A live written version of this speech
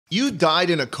You died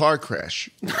in a car crash.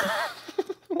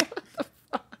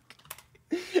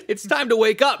 It's time to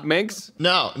wake up, Minx.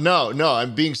 No.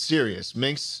 I'm being serious.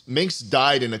 Minx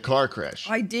died in a car crash.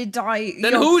 I did die.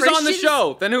 Then who's on the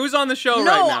show? Then who's on the show right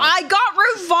now? No, I got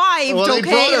revived, Well,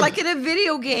 okay? Like in a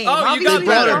video game. Oh, you got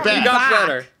brought better. her back. You got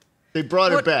better. They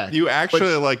brought her back. You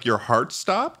actually, like, your heart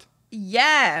stopped?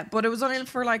 Yeah, but it was only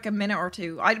for like a minute or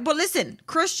two. But listen,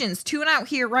 Christians, tune out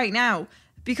here right now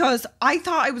because I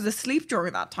thought I was asleep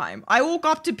during that time. I woke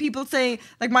up to people saying,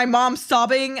 like, my mom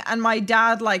sobbing and my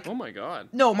dad, like... Oh, my God.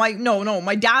 No, my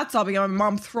dad sobbing and my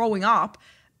mom throwing up.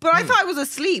 But I thought I was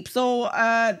asleep. So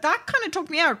that kind of took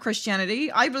me out of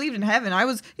Christianity. I believed in heaven. I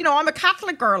was, I'm a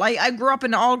Catholic girl. I grew up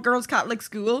in an all-girls Catholic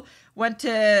school.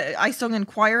 I sung in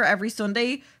choir every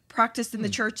Sunday, practiced in the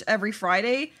church every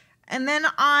Friday. And then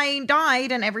I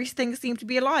died and everything seemed to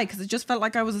be a lie because it just felt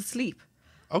like I was asleep.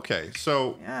 Okay,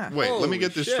 so wait, let Holy me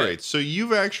get this shit. straight. So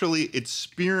you've actually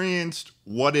experienced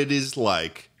what it is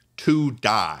like to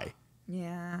die.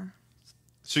 Yeah.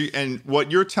 So, and what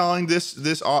you're telling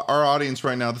our audience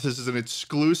right now, this is an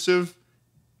exclusive,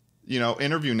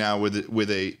 interview now with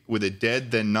a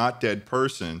dead then not dead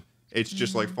person. It's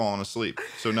just like falling asleep.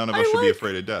 So none of us should be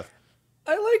afraid of death.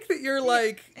 I like that you're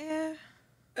like... Yeah.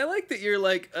 I like that you're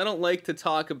like, I don't like to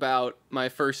talk about my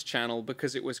first channel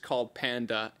because it was called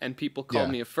Panda and people call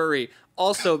me a furry.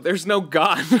 Also, there's no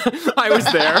God. I was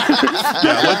there.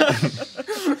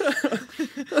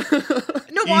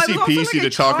 No, Easy peasy to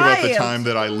talk about the time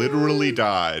that I literally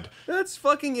died. That's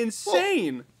fucking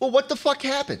insane. Well, what the fuck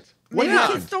happened? What Maybe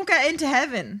happened? kids don't get into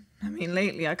heaven. I mean,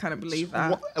 lately I kind of believe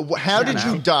that. How did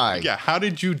you die? Yeah, how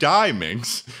did you die,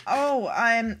 Minx? Oh,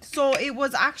 so it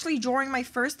was actually during my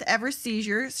first ever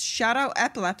seizure. Shout out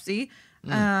epilepsy.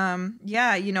 My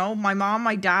mom,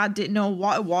 my dad didn't know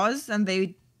what it was, and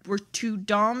they were too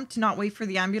dumb to not wait for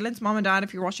the ambulance. Mom and dad,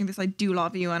 if you're watching this, I do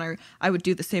love you, and I would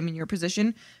do the same in your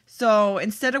position. So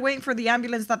instead of waiting for the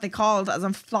ambulance that they called, as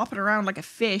I'm flopping around like a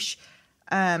fish,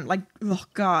 oh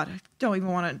God, I don't even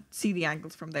want to see the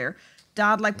angles from there.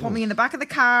 Dad put me in the back of the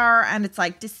car and it's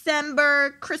like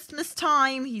December, Christmas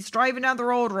time. He's driving down the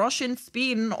road, rushing,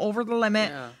 speeding over the limit.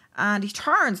 Yeah. And he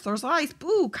turns, there's ice,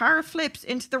 boo, car flips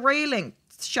into the railing.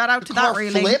 Shout out to that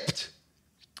railing. Flipped?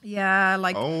 Yeah,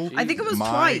 I think it was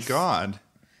twice. My God.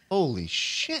 Holy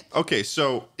shit. Okay,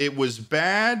 so it was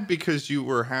bad because you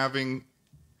were having...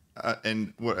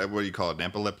 and what do you call it? An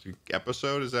epileptic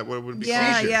episode? Is that what it would be?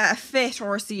 Yeah, Seizure. yeah, a fit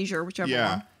or a seizure, whichever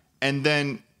one. And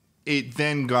then it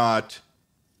then got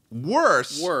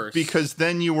worse because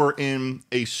then you were in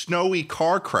a snowy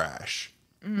car crash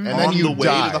and then you on the way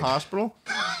died. to the hospital.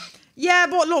 Yeah,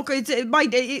 but look,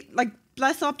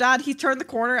 bless up, Dad. He turned the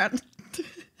corner and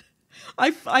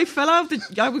I fell out the,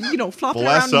 flopping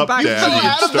around Bless up, the back.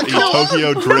 Dad. He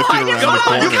Tokyo drifting around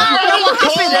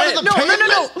the corner.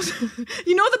 No.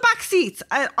 You know the back seats?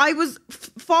 I was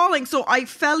falling, so I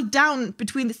fell down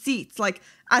between the seats,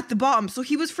 at the bottom. So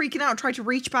he was freaking out, tried to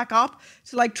reach back up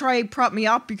to try and prop me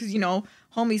up because,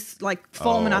 homie's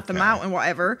foaming at the mouth and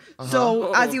whatever.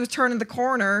 So as he was turning the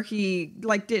corner, he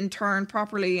didn't turn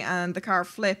properly and the car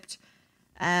flipped.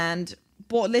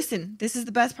 But listen, this is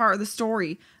the best part of the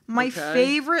story. My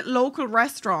favorite local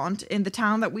restaurant in the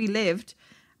town that we lived,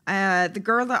 the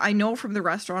girl that I know from the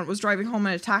restaurant was driving home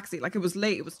in a taxi. It was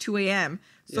late. It was 2 a.m.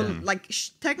 So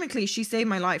technically she saved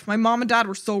my life. My mom and dad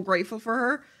were so grateful for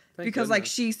her. Because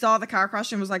she saw the car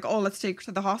crash and was like, oh, let's take her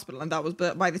to the hospital. And that was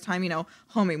by the time,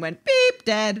 homie went beep,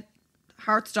 dead,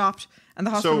 heart stopped. And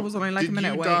the hospital was only a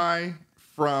minute away. Did you die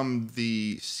from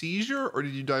the seizure or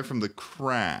did you die from the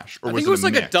crash? Or I think it was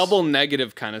a double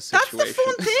negative kind of situation. That's the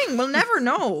fun thing. We'll never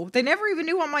know. They never even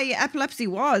knew what my epilepsy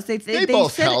was. They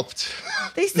both said helped.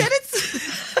 They said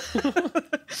it's...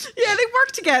 Yeah, they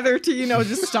worked together to,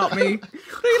 just stop me.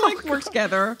 They worked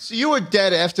together. So you were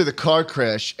dead after the car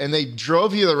crash and they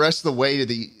drove you the rest of the way to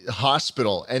the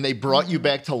hospital and they brought you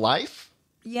back to life?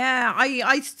 Yeah,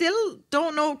 I still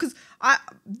don't know because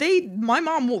my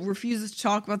mom refuses to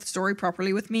talk about the story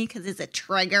properly with me because it's a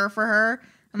trigger for her.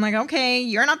 I'm like, okay,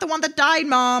 you're not the one that died,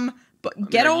 Mom, but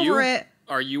get over it.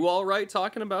 Are you all right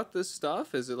talking about this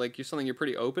stuff? Is it you're something you're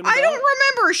pretty open about? I don't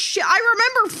remember shit. I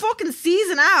remember fucking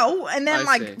seizing out and then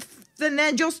and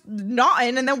then just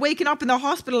nothing and then waking up in the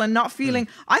hospital and not feeling.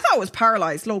 I thought I was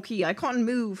paralyzed, low key. I couldn't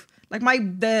move.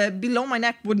 The below my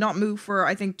neck would not move for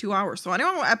I think 2 hours. So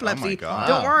anyone with epilepsy,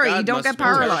 don't worry, you don't get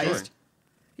paralyzed.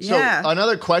 Yeah. So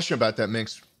another question about that,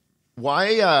 Minx.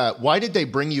 Why did they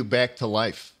bring you back to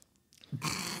life?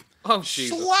 Oh,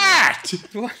 Jesus. Slat!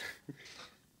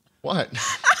 What? The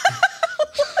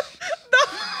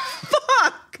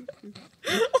fuck?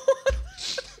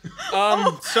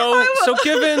 So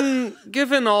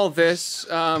given all this,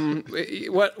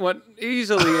 what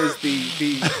easily is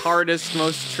the hardest,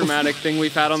 most traumatic thing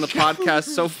we've had on the podcast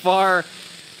so far.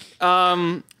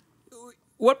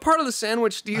 What part of the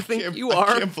sandwich do you think you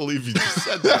are? I can't believe you just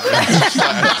said that.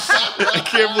 I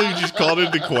can't believe you just called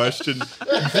into question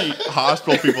the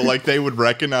hospital people like they would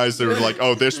recognize. They were like,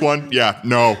 oh, this one? Yeah,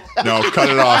 no,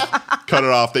 cut it off. Cut it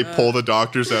off. They pull the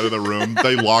doctors out of the room.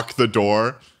 They lock the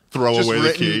door, throw just away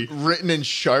the key. Written in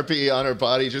Sharpie on her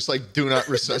body, just like, do not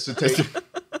resuscitate.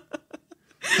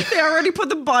 They already put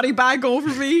the body bag over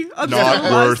me.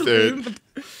 Not worth it.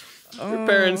 Her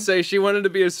parents say she wanted to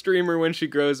be a streamer when she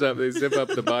grows up. They zip up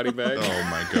the body bag. Oh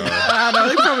my god. I know,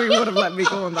 they probably would have let me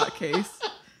go in that case.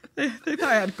 They thought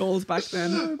I had goals back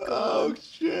then. Oh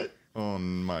shit. Oh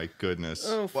my goodness.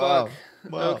 Oh fuck.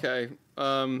 Wow. Okay.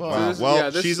 Wow. So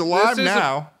Well, she's alive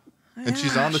now. And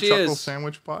she's on the She Chuckle is.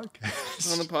 Sandwich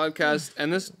podcast. On the podcast,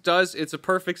 and it's a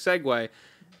perfect segue.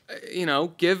 You know,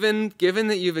 given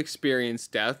that you've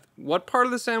experienced death, what part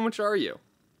of the sandwich are you?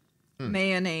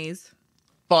 Mayonnaise.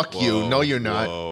 Fuck you. No, you're not. Whoa.